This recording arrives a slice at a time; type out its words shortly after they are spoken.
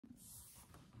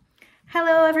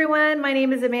Hello everyone, my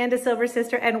name is Amanda Silver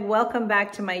Sister and welcome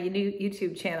back to my new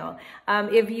YouTube channel.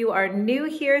 If you are new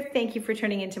here, thank you for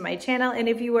turning into my channel, and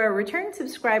if you are a return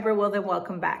subscriber, well then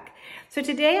welcome back. So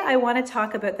today I want to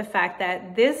talk about the fact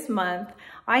that this month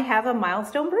I have a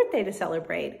milestone birthday to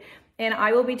celebrate and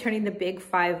I will be turning the big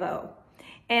 50.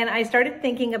 And I started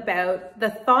thinking about the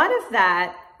thought of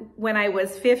that when I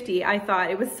was 50, I thought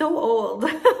it was so old.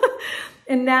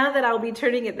 And now that I'll be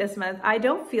turning it this month, I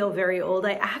don't feel very old.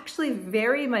 I actually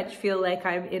very much feel like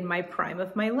I'm in my prime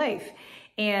of my life.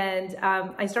 And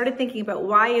I started thinking about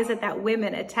why is it that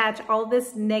women attach all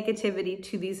this negativity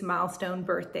to these milestone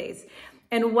birthdays?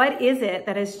 And what is it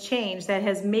that has changed that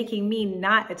has making me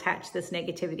not attach this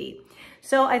negativity?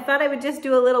 So I thought I would just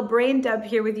do a little brain dump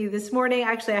here with you this morning.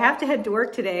 Actually, I have to head to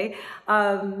work today.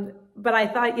 But I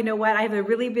thought, you know what, I have a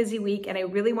really busy week and I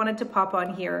really wanted to pop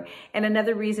on here. And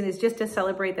another reason is just to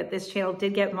celebrate that this channel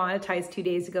did get monetized 2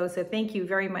 days ago. So thank you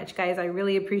very much, guys. I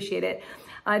really appreciate it.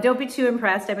 Don't be too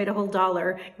impressed. I made a whole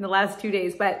 $1 in the last 2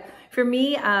 days. But for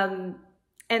me, and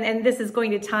this is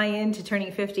going to tie into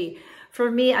turning 50. For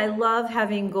me, I love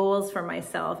having goals for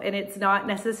myself, and it's not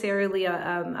necessarily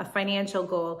a financial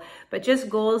goal, but just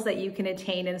goals that you can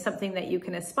attain and something that you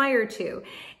can aspire to.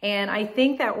 And I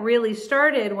think that really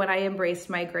started when I embraced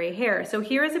my gray hair. So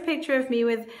here is a picture of me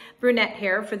with brunette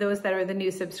hair for those that are the new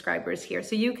subscribers here.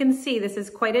 So you can see this is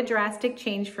quite a drastic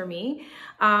change for me.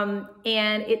 And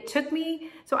it took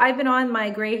me, so I've been on my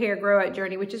gray hair grow out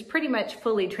journey, which is pretty much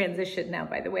fully transitioned now,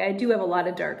 by the way. I do have a lot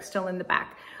of dark still in the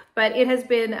back. But it has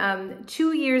been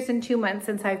 2 years and 2 months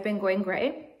since I've been going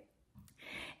gray.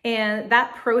 And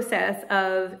that process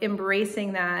of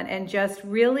embracing that and just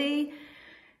really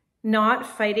not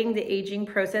fighting the aging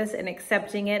process and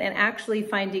accepting it and actually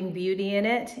finding beauty in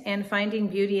it and finding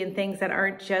beauty in things that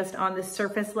aren't just on the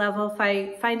surface level,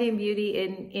 finding beauty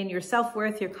in your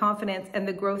self-worth, your confidence, and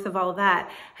the growth of all that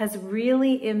has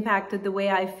really impacted the way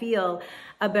I feel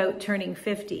about turning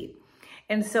 50.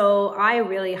 And so I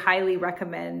really highly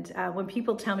recommend when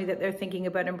people tell me that they're thinking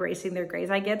about embracing their grays,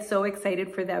 I get so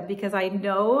excited for them because I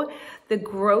know the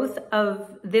growth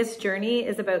of this journey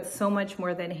is about so much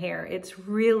more than hair. It's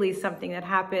really something that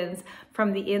happens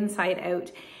from the inside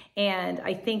out. And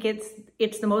I think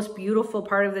it's the most beautiful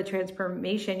part of the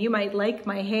transformation. You might like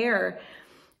my hair,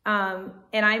 and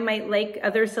I might like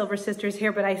other Silver Sisters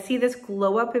hair, but I see this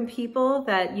glow up in people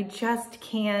that you just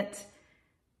can't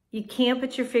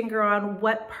put your finger on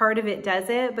what part of it does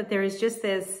it, but there is just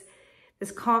this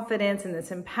confidence and this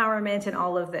empowerment and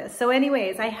all of this. So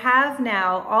anyways, I have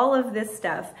now all of this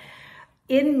stuff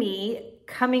in me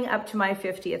coming up to my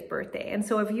 50th birthday. And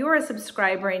so if you're a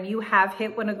subscriber and you have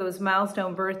hit one of those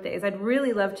milestone birthdays, I'd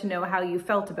really love to know how you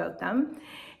felt about them.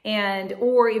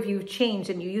 Or if you've changed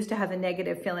and you used to have a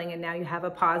negative feeling and now you have a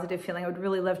positive feeling, I would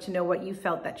really love to know what you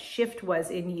felt that shift was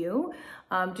in you,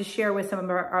 to share with some of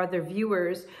our other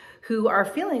viewers who are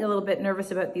feeling a little bit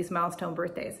nervous about these milestone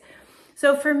birthdays.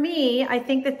 So for me, I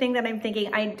think the thing that I'm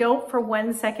thinking, I don't for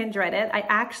 1 second dread it. I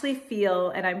actually feel,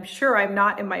 and I'm sure I'm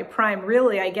not in my prime,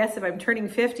 really, I guess if I'm turning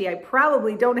 50, I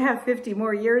probably don't have 50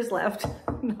 more years left,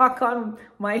 knock on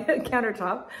my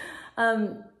countertop.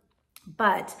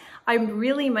 But I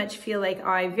very much feel like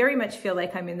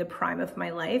I'm in the prime of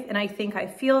my life. And I think I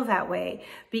feel that way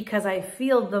because I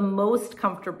feel the most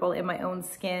comfortable in my own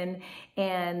skin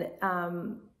and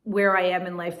where I am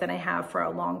in life than I have for a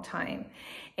long time.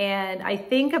 And I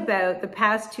think about the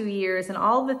past 2 years and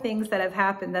all the things that have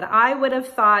happened that I would have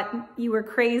thought you were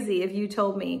crazy if you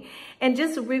told me. And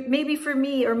just maybe for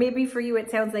me or maybe for you,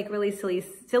 it sounds like really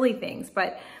silly things.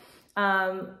 But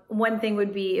one thing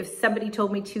would be if somebody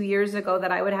told me 2 years ago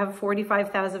that I would have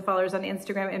 45,000 followers on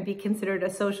Instagram and be considered a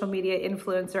social media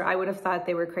influencer, I would have thought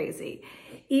they were crazy.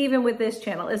 Even with this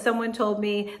channel, if someone told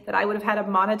me that I would have had a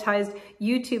monetized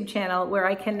YouTube channel where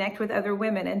I connect with other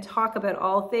women and talk about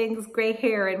all things gray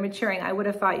hair and maturing, I would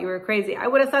have thought you were crazy. I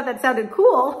would have thought that sounded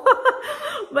cool,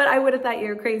 but I would have thought you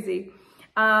were crazy.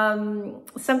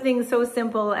 Something so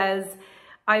simple as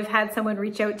I've had someone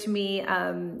reach out to me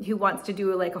who wants to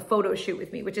do like a photo shoot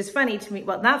with me, which is funny to me.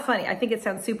 Well, not funny. I think it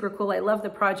sounds super cool. I love the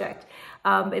project.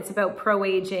 It's about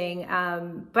pro-aging,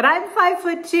 but I'm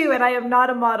 5'2" and I am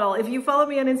not a model. If you follow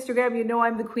me on Instagram, you know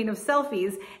I'm the queen of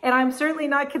selfies, and I'm certainly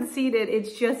not conceited.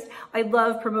 It's just, I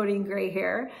love promoting gray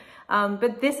hair.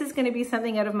 But this is going to be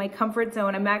something out of my comfort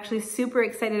zone. I'm actually super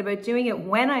excited about doing it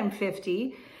when I'm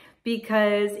 50.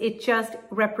 because it just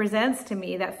represents to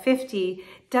me that 50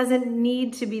 doesn't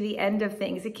need to be the end of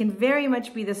things. It can very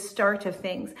much be the start of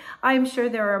things. I'm sure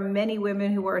there are many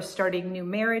women who are starting new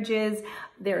marriages,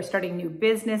 they're starting new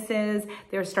businesses,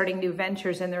 they're starting new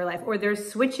ventures in their life, or they're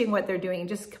switching what they're doing,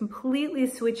 just completely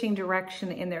switching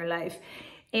direction in their life.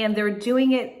 And they're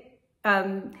doing it.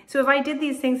 So if I did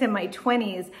these things in my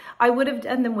 20s, I would have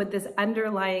done them with this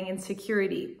underlying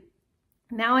insecurity.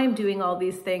 Now I'm doing all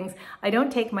these things. I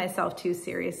don't take myself too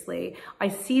seriously. I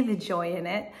see the joy in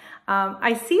it.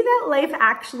 I see that life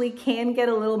actually can get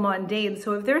a little mundane.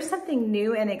 So if there's something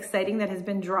new and exciting that has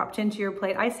been dropped into your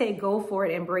plate, I say go for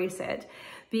it, embrace it.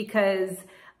 Because,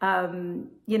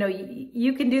 you know,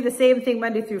 you can do the same thing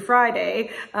Monday through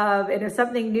Friday. And if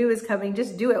something new is coming,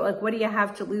 just do it. Like, what do you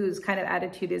have to lose kind of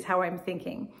attitude is how I'm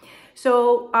thinking.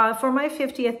 So for my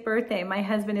 50th birthday, my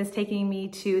husband is taking me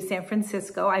to San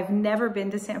Francisco. I've never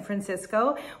been to San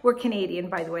Francisco. We're Canadian,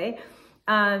 by the way.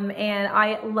 And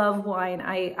I love wine.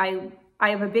 I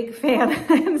am a big fan.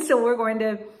 And so we're going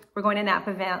to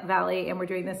Napa Valley, and we're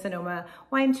doing the Sonoma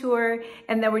wine tour.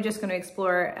 And then we're just going to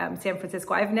explore San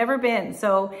Francisco. I've never been.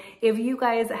 So if you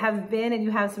guys have been and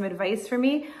you have some advice for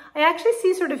me, I actually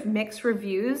see sort of mixed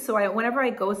reviews. So whenever I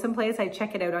go someplace, I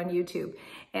check it out on YouTube.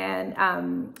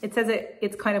 And it says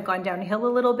it's kind of gone downhill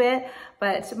a little bit,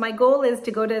 but my goal is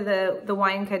to go to the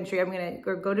wine country. I'm going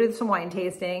to go do some wine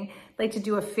tasting, like to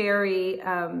do a ferry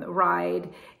ride.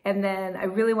 And then I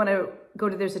really want to go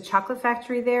to, there's a chocolate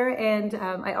factory there. And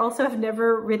I also have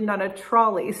never ridden on a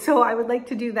trolley. So I would like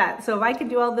to do that. So if I could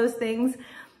do all those things,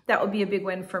 that would be a big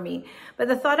win for me. But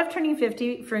the thought of turning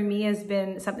 50 for me has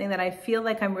been something that I feel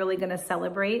like I'm really going to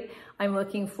celebrate. I'm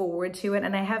looking forward to it,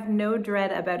 and I have no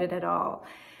dread about it at all.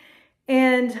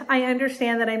 And I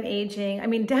understand that I'm aging. I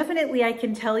mean, definitely I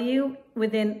can tell you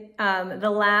within the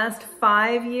last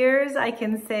 5 years, I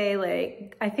can say,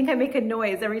 like, I think I make a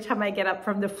noise every time I get up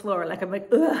from the floor. Like, I'm like,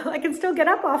 ugh, I can still get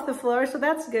up off the floor, so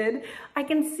that's good. I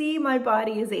can see my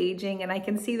body is aging, and I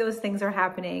can see those things are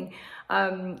happening.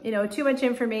 You know, too much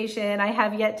information. I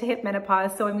have yet to hit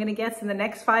menopause, so I'm going to guess in the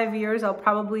next 5 years, I'll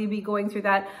probably be going through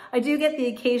that. I do get the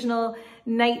occasional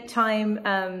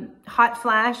nighttime hot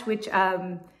flash, which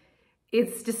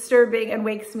it's disturbing and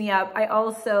wakes me up. I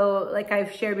also, like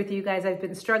I've shared with you guys, I've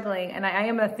been struggling, and I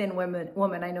am a thin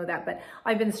woman, I know that, but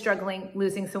I've been struggling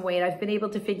losing some weight. I've been able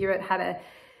to figure out how to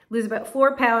lose about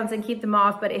 4 pounds and keep them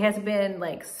off, but it has been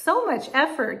like so much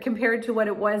effort compared to what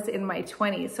it was in my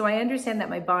 20s. So I understand that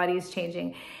my body is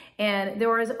changing. And there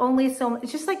was only so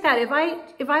much, just like that. If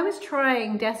I was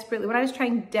trying desperately, when I was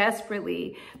trying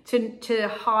desperately to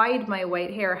hide my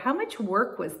white hair, how much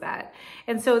work was that?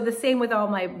 And so the same with all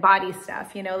my body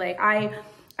stuff, you know, like I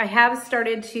have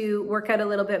started to work out a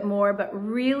little bit more, but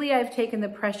really I've taken the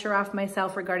pressure off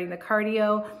myself regarding the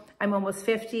cardio. I'm almost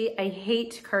 50. I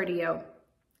hate cardio.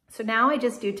 So now I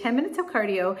just do 10 minutes of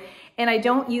cardio, and I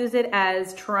don't use it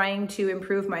as trying to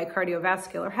improve my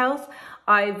cardiovascular health.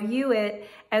 I view it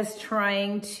as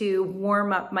trying to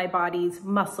warm up my body's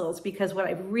muscles, because what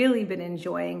I've really been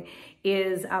enjoying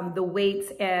is the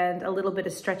weights and a little bit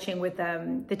of stretching with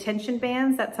the tension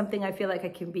bands. That's something I feel like I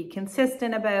can be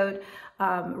consistent about.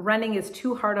 Running is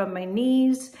too hard on my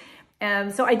knees.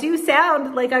 So I do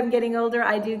sound like I'm getting older.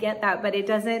 I do get that, but it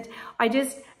doesn't.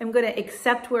 I'm going to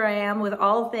accept where I am with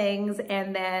all things,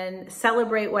 and then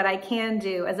celebrate what I can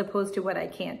do as opposed to what I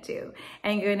can't do.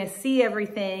 And you're going to see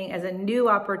everything as a new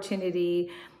opportunity,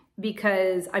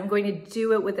 because I'm going to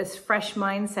do it with this fresh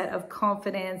mindset of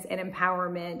confidence and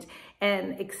empowerment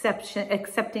and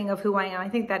accepting of who I am. I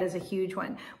think that is a huge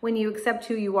one. When you accept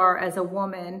who you are as a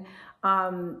woman,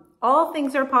 all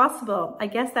things are possible. I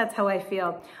guess that's how I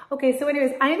feel. Okay, so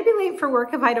anyways, I'm gonna be late for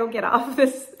work if I don't get off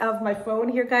of my phone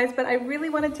here, guys, but I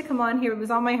really wanted to come on here. It was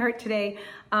on my heart today.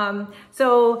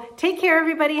 So take care,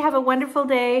 everybody. Have a wonderful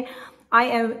day. I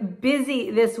am busy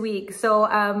this week, so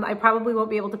I probably won't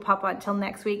be able to pop on until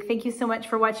next week. Thank you so much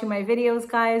for watching my videos,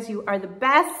 guys. You are the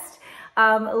best.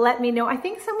 Let me know. I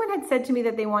think someone had said to me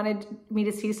that they wanted me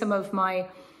to see some of my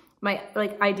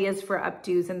like ideas for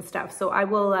updos and stuff. So I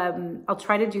will, I'll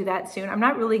try to do that soon. I'm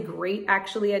not really great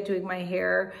actually at doing my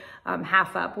hair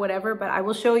half up, whatever, but I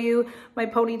will show you my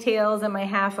ponytails and my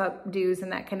half updos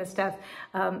and that kind of stuff.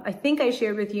 I think I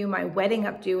shared with you my wedding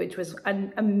updo, which was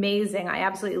amazing. I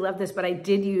absolutely love this, but I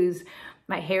did use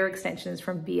my hair extensions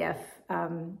from BF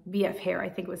Hair, I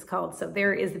think it was called. So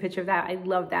there is the picture of that. I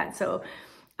love that. So,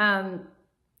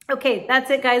 okay, that's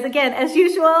it, guys. Again, as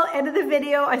usual, end of the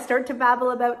video, I start to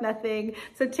babble about nothing.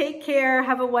 So take care,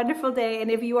 have a wonderful day. And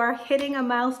if you are hitting a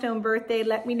milestone birthday,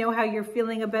 let me know how you're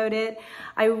feeling about it.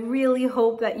 I really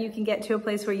hope that you can get to a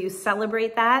place where you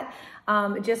celebrate that.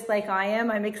 just like I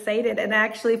am. I'm excited. And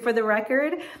actually, for the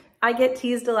record, I get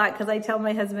teased a lot because I tell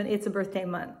my husband it's a birthday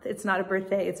month. It's not a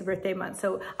birthday, it's a birthday month.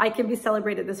 So I can be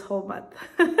celebrated this whole month.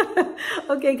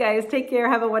 Okay, guys, take care.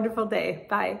 Have a wonderful day.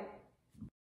 Bye.